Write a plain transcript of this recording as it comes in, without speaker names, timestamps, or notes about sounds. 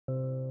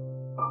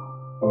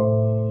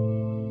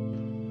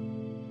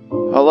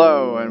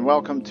Hello and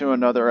welcome to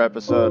another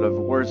episode of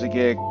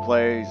Werzagig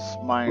Plays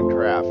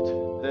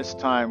Minecraft. This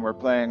time we're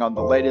playing on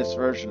the latest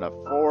version of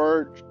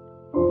Forge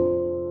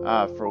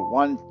for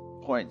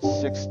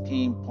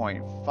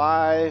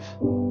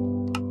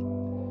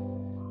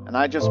 1.16.5, and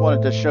I just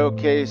wanted to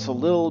showcase a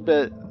little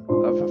bit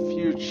of a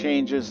few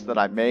changes that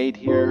I made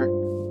here,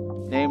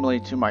 namely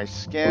to my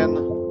skin.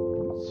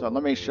 So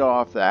let me show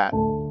off that.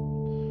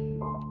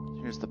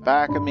 Here's the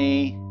back of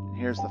me, and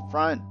here's the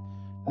front.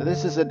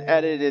 This is an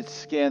edited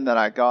skin that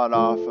I got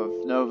off of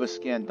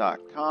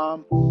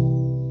novaskin.com.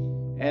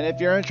 And if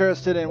you're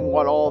interested in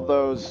what all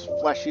those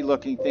fleshy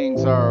looking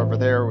things are over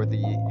there with the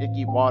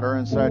icky water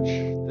and such,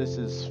 this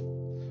is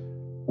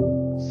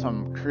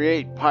some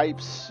create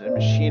pipes and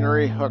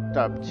machinery hooked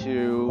up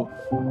to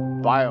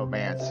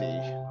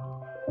Biomancy.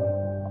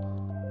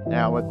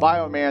 Now with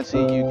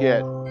Biomancy you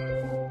get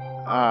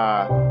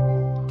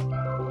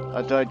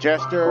a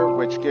digester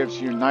which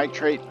gives you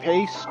nitrate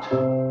paste.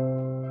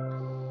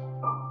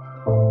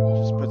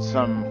 Put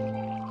some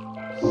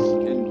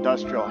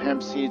industrial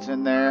hemp seeds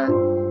in there,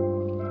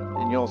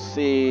 and you'll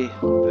see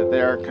that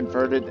they are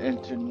converted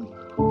into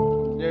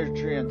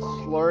nutrient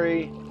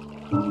slurry,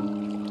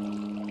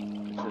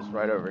 which is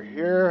right over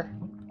here,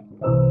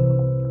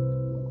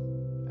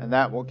 and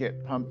that will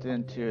get pumped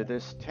into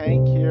this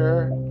tank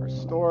here for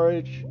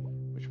storage,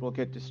 which will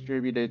get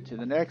distributed to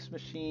the next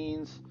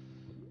machines,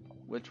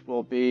 which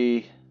will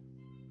be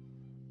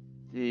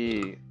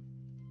the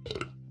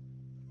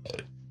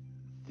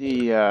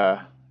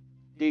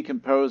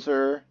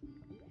decomposer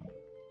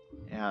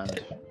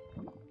and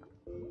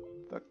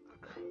the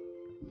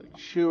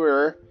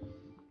chewer,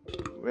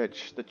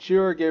 which the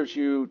chewer gives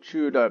you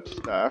chewed up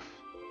stuff,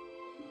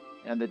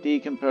 and the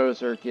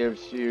decomposer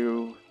gives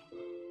you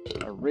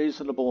a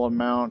reasonable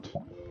amount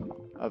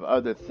of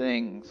other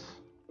things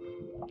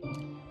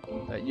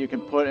that you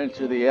can put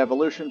into the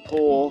evolution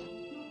pool,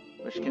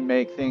 which can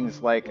make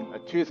things like a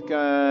tooth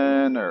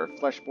gun or a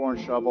fleshborn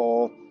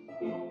shovel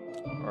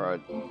or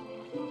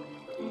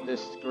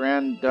this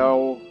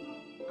Guando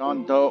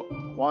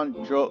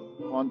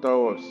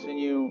of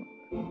sinew.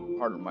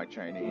 Pardon my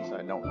Chinese,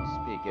 I don't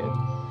speak it.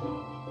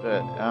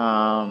 But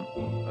a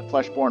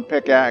fleshborn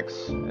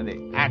pickaxe and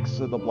the axe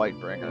of the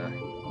Blightbringer.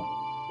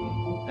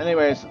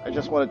 Anyways, I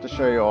just wanted to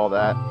show you all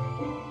that.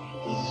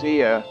 See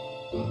ya.